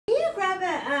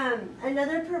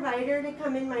another provider to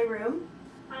come in my room?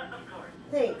 Of course.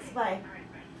 Thanks, bye. All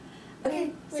right, bye.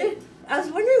 Okay, so I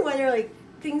was wondering whether like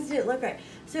things didn't look right.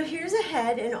 So here's a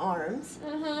head and arms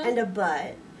and a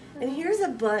butt. And here's a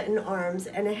butt and arms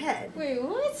and a head. Wait,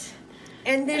 what?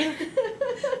 And then,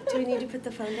 do we need to put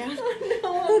the phone down?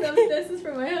 No, Okay. this is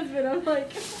for my husband. I'm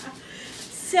like...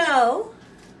 So,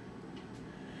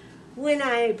 when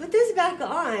I put this back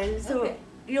on, so Okay.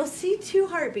 you'll see 2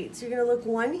 heartbeats. You're going to look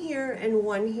one here and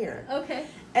one here. Okay.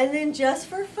 And then just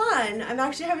for fun, I'm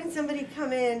actually having somebody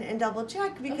come in and double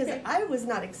check because Okay. I was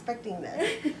not expecting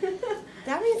this.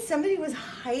 That means somebody was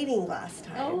hiding last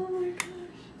time. Oh my gosh.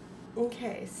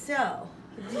 Okay, so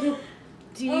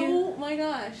do you? Oh my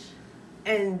gosh.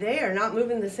 And they are not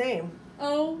moving the same.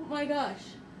 Oh my gosh.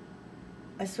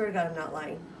 I swear to God, I'm not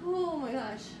lying. Oh my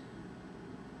gosh.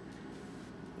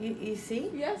 You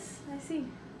see? Yes, I see.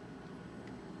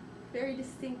 Very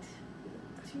distinct.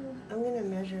 I'm gonna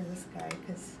measure this guy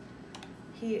because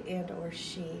he and or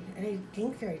she, and I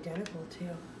think they're identical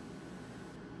too.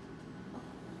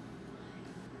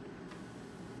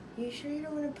 You sure you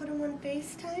don't want to put him on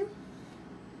FaceTime?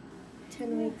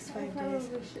 10 weeks, 5 days.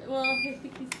 Should. Well, I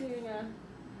think he's doing a... Yeah,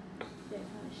 I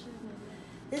probably should.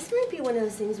 Maybe. This might be one of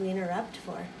those things we interrupt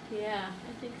for. Yeah,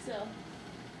 I think so.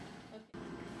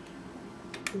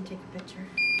 Okay. Can take a picture.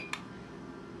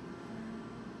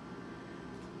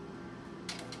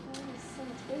 Oh, it's so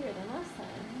much bigger than last time.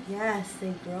 Yes,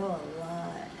 they grow a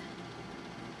lot.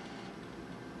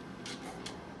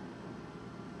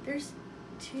 There's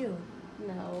 2.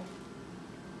 No.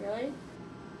 Really?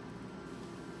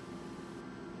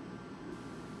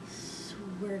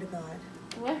 Swear to God.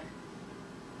 What?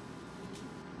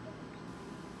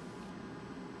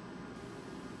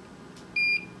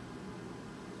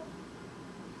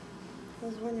 I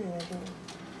was wondering, I think.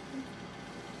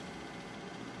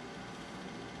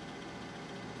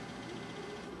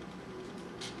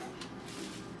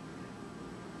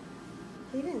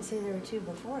 You didn't say there were 2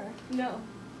 before. No.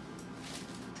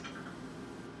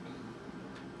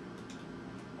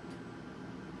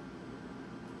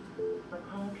 The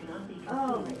call cannot be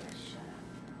Oh completed.